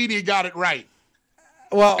social media got it right.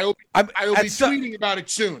 Well, I will be tweeting about it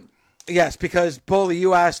soon. Yes, because Bully,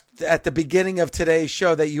 you asked at the beginning of today's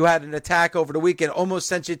show that you had an attack over the weekend, almost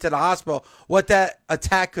sent you to the hospital, what that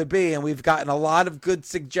attack could be, and we've gotten a lot of good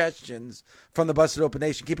suggestions from the Busted Open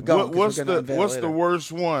Nation. Keep it going. What's the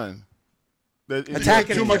worst one?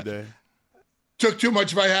 Attacking too much. Took too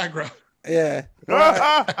much Viagra. Yeah.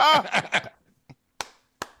 That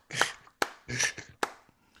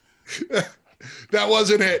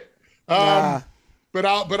wasn't it. Nah. But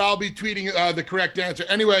I'll be tweeting the correct answer.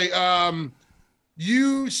 Anyway,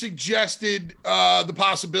 you suggested the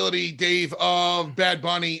possibility, Dave, of Bad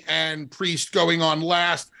Bunny and Priest going on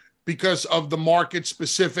last because of the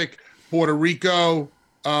market-specific Puerto Rico,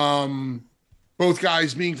 both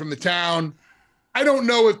guys being from the town. I don't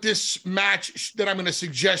know if this match that I'm going to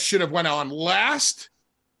suggest should have went on last.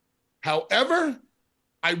 However,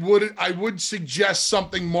 I would suggest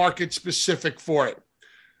something market-specific for it.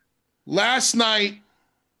 Last night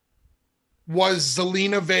was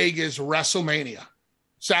Zelina Vega's WrestleMania.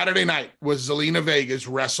 Saturday night was Zelina Vega's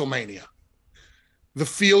WrestleMania. The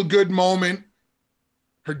feel-good moment,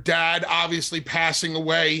 her dad obviously passing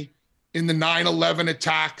away in the 9/11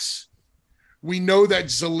 attacks. We know that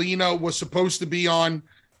Zelina was supposed to be on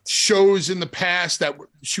shows in the past that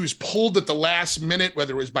she was pulled at the last minute,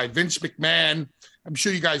 whether it was by Vince McMahon. I'm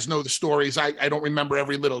sure you guys know the stories. I don't remember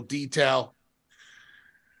every little detail.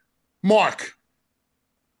 Mark,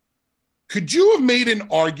 could you have made an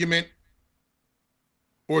argument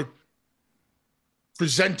or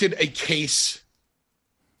presented a case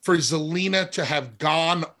for Zelina to have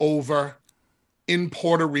gone over in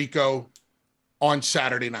Puerto Rico on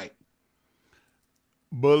Saturday night?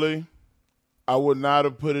 Bully, I would not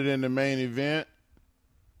have put it in the main event,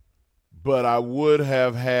 but I would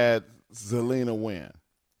have had Zelina win.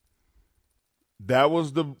 That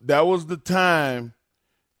was the time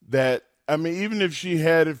that, I mean, even if she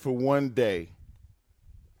had it for one day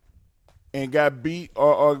and got beat,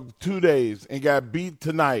 or 2 days and got beat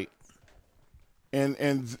tonight,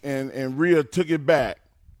 and Rhea took it back,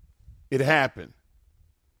 it happened.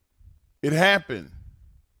 It happened.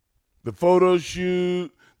 The photo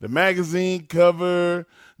shoot, the magazine cover,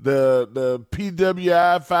 the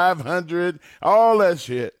PWI 500, all that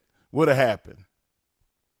shit would have happened.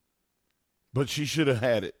 But she should have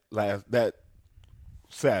had it that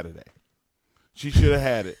Saturday. She should have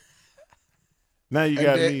had it. Now you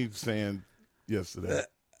got me saying yesterday.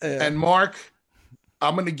 And Mark,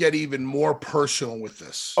 I'm going to get even more personal with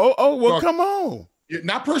this. Oh, well, come on.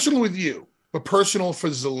 Not personal with you, but personal for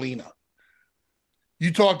Zelina.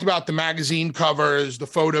 You talked about the magazine covers, the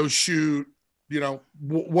photo shoot,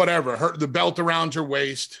 whatever, the belt around her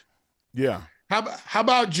waist. Yeah. How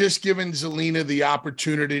about just giving Zelina the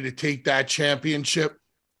opportunity to take that championship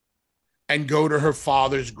and go to her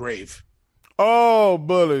father's grave? Oh,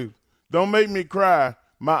 Bully, don't make me cry.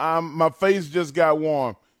 My face just got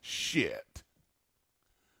warm. Shit.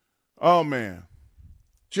 Oh, man.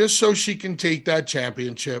 Just so she can take that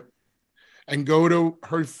championship and go to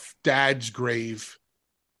her dad's grave.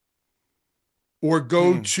 Or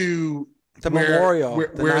go to the memorial, where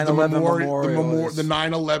the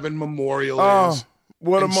 9/11 memorial is.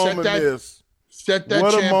 What a moment this! Set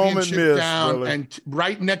that championship down, brother. And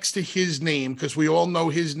right next to his name, because we all know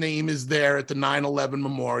his name is there at the 9/11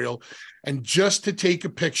 memorial, and just to take a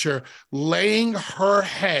picture, laying her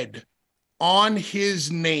head on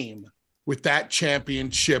his name with that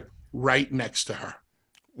championship right next to her.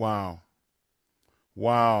 Wow!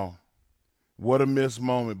 What a missed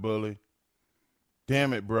moment, Bully.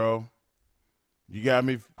 Damn it, bro. You got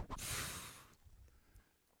me.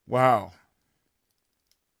 Wow.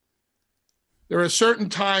 There are certain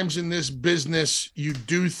times in this business you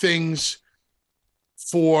do things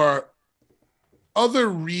for other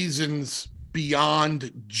reasons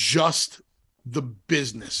beyond just the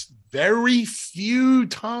business. Very few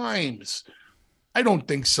times. I don't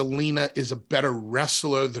think Zelina is a better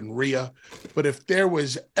wrestler than Rhea, but if there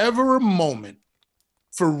was ever a moment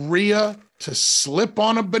for Rhea to slip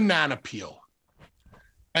on a banana peel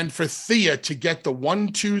and for Thea to get the 1,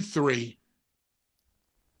 2, 3,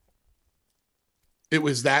 it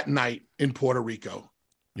was that night in Puerto Rico.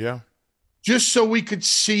 Yeah. Just so we could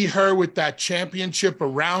see her with that championship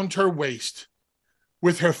around her waist,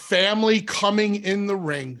 with her family coming in the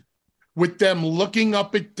ring, with them looking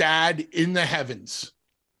up at Dad in the heavens.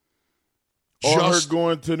 Or her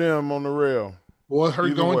going to them on the rail. Or her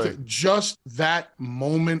going to just that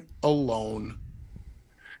moment alone.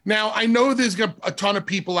 Now, I know there's a ton of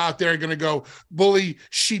people out there going to go, Bully,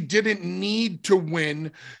 she didn't need to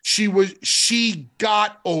win. She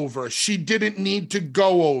got over. She didn't need to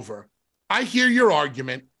go over. I hear your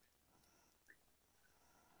argument.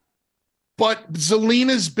 But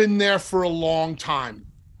Zelina's been there for a long time.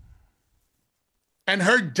 And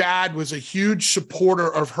her dad was a huge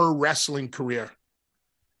supporter of her wrestling career.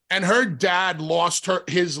 And her dad lost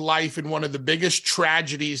his life in one of the biggest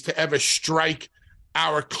tragedies to ever strike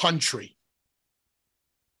our country.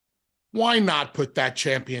 Why not put that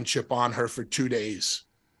championship on her for 2 days?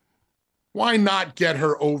 Why not get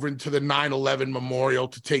her over into the 9/11 memorial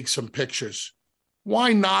to take some pictures?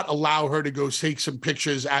 Why not allow her to go take some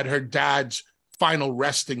pictures at her dad's final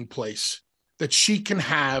resting place that she can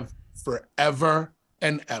have forever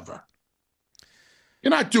and ever?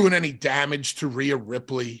 You're not doing any damage to Rhea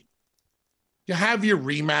Ripley. You have your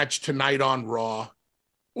rematch tonight on Raw,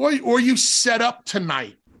 or you set up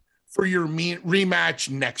tonight for your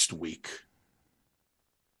rematch next week.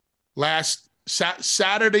 Last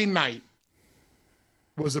Saturday night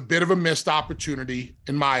was a bit of a missed opportunity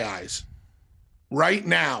in my eyes. Right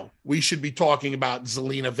now, we should be talking about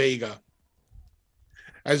Zelina Vega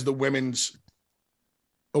as the women's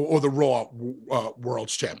or the Raw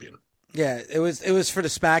World's Champion. Yeah, it was for the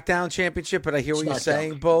SmackDown Championship, but I hear what you're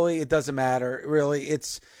saying, Bully. It doesn't matter, really.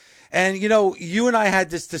 And you and I had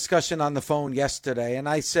this discussion on the phone yesterday, and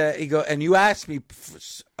I said, and you asked me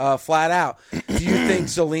flat out, do you think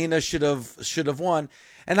Zelina should have won?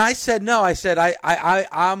 And I said no. I said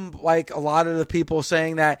I'm like a lot of the people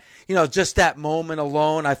saying that, just that moment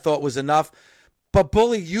alone I thought was enough. But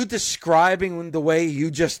Bully, you describing the way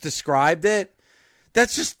you just described it,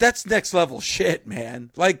 that's next level shit,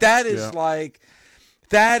 man. Like that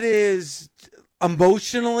is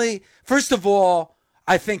emotionally. First of all,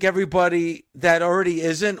 I think everybody that already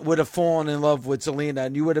isn't would have fallen in love with Zelina,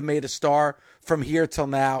 and you would have made a star from here till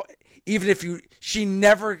now. Even if she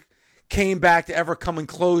never came back to ever coming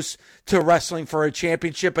close to wrestling for a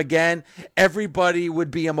championship again, everybody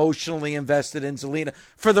would be emotionally invested in Zelina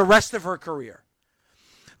for the rest of her career.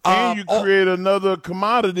 And you create another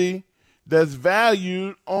commodity that's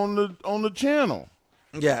valued on the channel.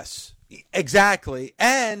 Yes, exactly.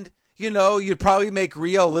 And, you'd probably make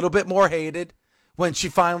Rhea a little bit more hated when she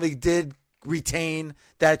finally did retain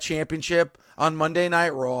that championship on Monday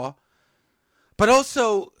Night Raw. But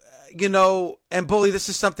also, and Bully, this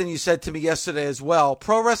is something you said to me yesterday as well.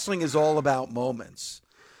 Pro wrestling is all about moments.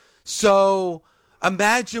 So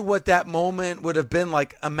imagine what that moment would have been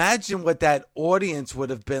like. Imagine what that audience would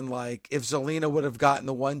have been like if Zelina would have gotten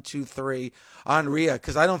the 1, 2, 3 on Rhea,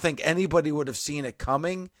 because I don't think anybody would have seen it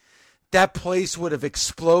coming. That place would have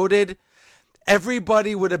exploded.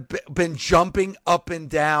 Everybody would have been jumping up and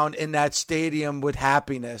down in that stadium with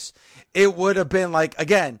happiness. It would have been like,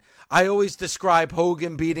 again, I always describe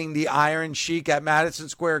Hogan beating the Iron Sheik at Madison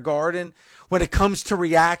Square Garden. When it comes to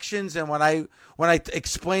reactions, and when I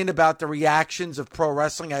explain about the reactions of pro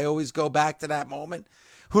wrestling, I always go back to that moment.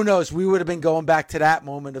 Who knows? We would have been going back to that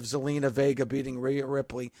moment of Zelina Vega beating Rhea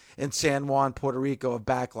Ripley in San Juan, Puerto Rico of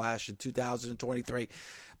Backlash in 2023.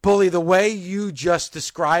 Bully, the way you just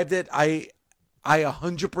described it, I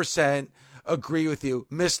 100% agree with you.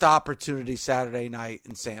 Missed opportunity Saturday night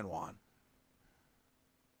in San Juan.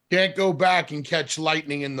 Can't go back and catch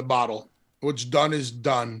lightning in the bottle. What's done is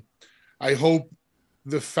done. I hope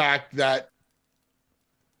the fact that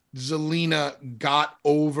Zelina got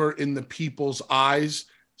over in the people's eyes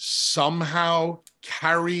somehow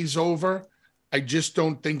carries over. I just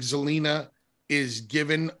don't think Zelina is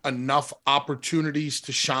given enough opportunities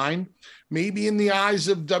to shine. Maybe in the eyes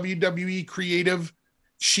of WWE creative,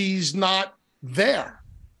 she's not there.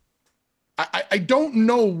 I don't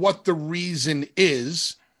know what the reason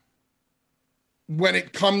is when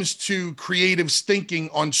it comes to creatives thinking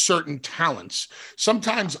on certain talents.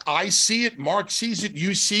 Sometimes I see it, Mark sees it,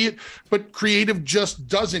 you see it, but creative just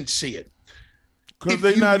doesn't see it. Because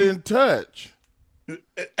they're not in touch.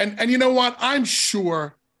 And you know what? I'm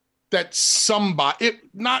sure that somebody,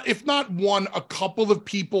 if not one, a couple of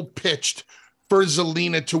people pitched for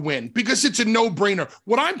Zelina to win because it's a no-brainer.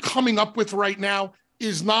 What I'm coming up with right now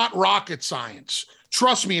is not rocket science.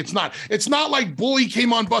 Trust me, it's not. It's not like Bully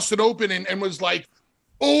came on Busted Open and was like,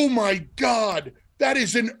 oh my God, that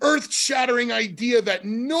is an earth-shattering idea that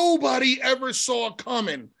nobody ever saw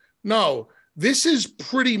coming. No, this is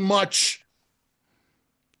pretty much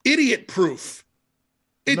idiot-proof.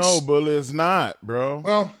 No, Bully, it's not, bro.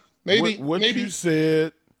 Well, maybe. What maybe. you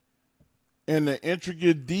said and the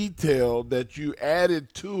intricate detail that you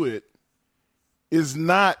added to it is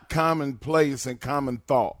not commonplace and common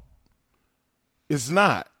thought. It's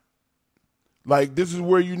not. Like, this is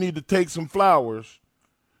where you need to take some flowers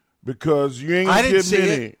because you ain't gonna get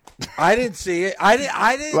many. I didn't see it. I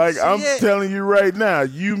didn't like, see I'm it. telling you right now,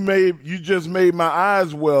 you just made my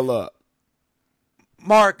eyes well up.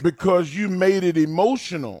 Mark. Because you made it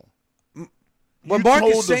emotional. What Mark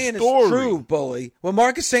is saying is true, Bully. What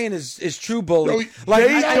Mark is saying is true, Bully.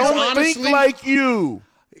 They don't think like you.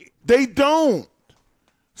 They don't.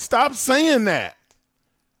 Stop saying that.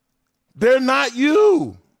 They're not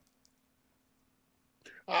you.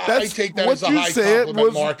 I take that as a high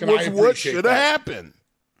compliment, Mark, and I appreciate what should have happened.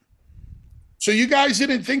 So you guys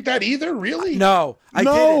didn't think that either, really? No, I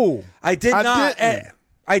didn't. I did not.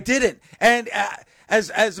 I didn't. And as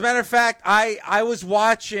a matter of fact, I was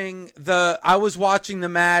watching the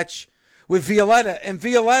match with Violetta, and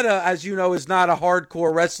Violetta, as you know, is not a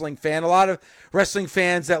hardcore wrestling fan. A lot of wrestling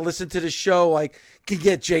fans that listen to the show can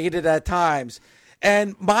get jaded at times.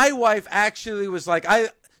 And my wife actually was like,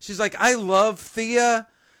 she's like, I love Thea,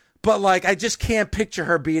 but I just can't picture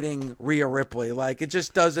her beating Rhea Ripley. It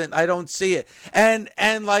just doesn't. I don't see it. And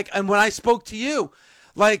when I spoke to you,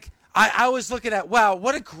 I was looking at, wow,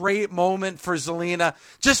 what a great moment for Zelina,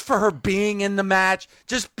 just for her being in the match,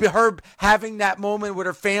 just her having that moment with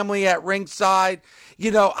her family at ringside.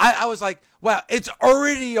 I was like, wow, it's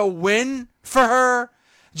already a win for her.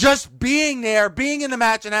 Just being there, being in the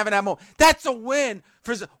match and having that moment, that's a win.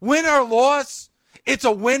 Win or loss, it's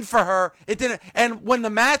a win for her. It didn't. And when the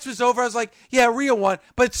match was over, I was like, yeah, Rhea won,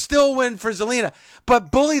 but still win for Zelina.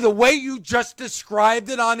 But Bully, the way you just described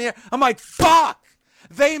it on here, I'm like, fuck.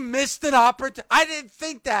 They missed an opportunity. I didn't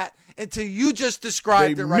think that until you just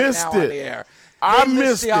described it right now on the air. I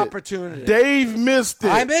missed the opportunity. Dave missed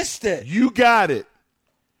it. I missed it. You got it.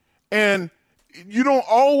 And you don't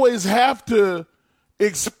always have to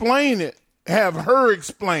explain it, have her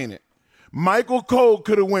explain it. Michael Cole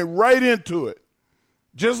could have went right into it.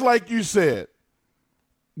 Just like you said.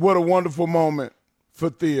 What a wonderful moment for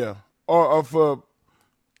Thea. Or for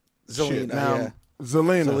Zelina.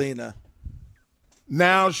 Zelina.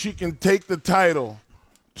 Now she can take the title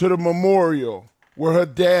to the memorial where her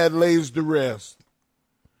dad lays to rest.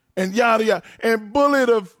 And yada, yada. And Bully,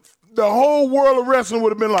 the whole world of wrestling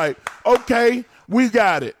would have been like, okay, we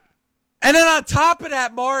got it. And then on top of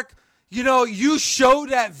that, Mark, you showed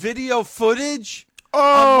that video footage.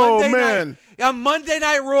 Oh, man. On Monday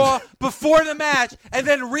Night Raw before the match. And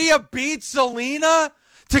then Rhea beats Zelina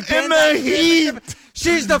to get in the heat.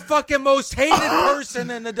 She's the fucking most hated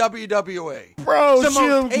person in the WWE. Bro, she's the most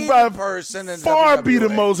she'll hated person in far WWE. Be the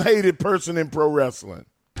most hated person in pro wrestling.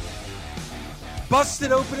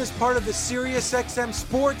 Busted Open is part of the SiriusXM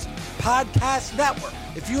Sports Podcast Network.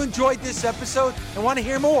 If you enjoyed this episode and want to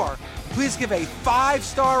hear more, please give a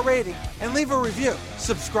 5-star rating and leave a review.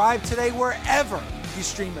 Subscribe today wherever you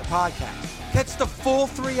stream the podcast. Catch the full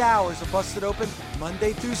 3 hours of Busted Open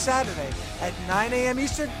Monday through Saturday at 9 a.m.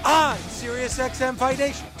 Eastern on SiriusXM Fight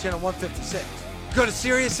Nation, channel 156. Go to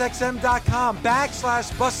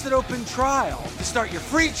SiriusXM.com/Busted Open Trial to start your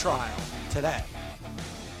free trial today.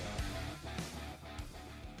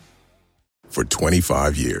 For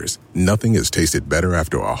 25 years, nothing has tasted better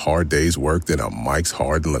after a hard day's work than a Mike's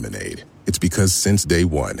Hard Lemonade. It's because since day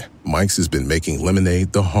one, Mike's has been making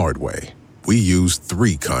lemonade the hard way. We use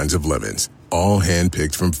 3 kinds of lemons, all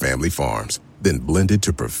hand-picked from family farms, then blended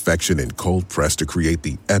to perfection and cold pressed to create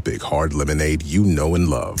the epic hard lemonade you know and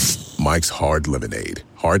love. Mike's Hard Lemonade.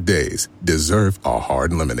 Hard days deserve a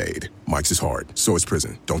hard lemonade. Mike's is hard, so is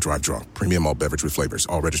prison. Don't drive drunk. Premium malt beverage with flavors.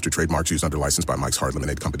 All registered trademarks used under license by Mike's Hard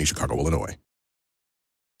Lemonade Company, Chicago, Illinois.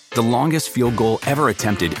 The longest field goal ever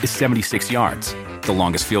attempted is 76 yards. The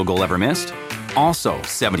longest field goal ever missed? Also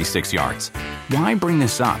 76 yards. Why bring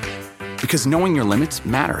this up? Because knowing your limits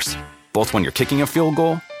matters, both when you're kicking a field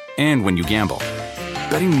goal and when you gamble.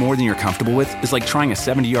 Betting more than you're comfortable with is like trying a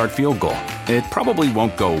 70-yard field goal. It probably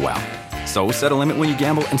won't go well. So set a limit when you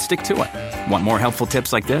gamble and stick to it. Want more helpful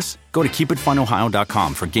tips like this? Go to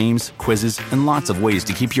keepitfunohio.com for games, quizzes, and lots of ways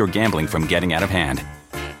to keep your gambling from getting out of hand.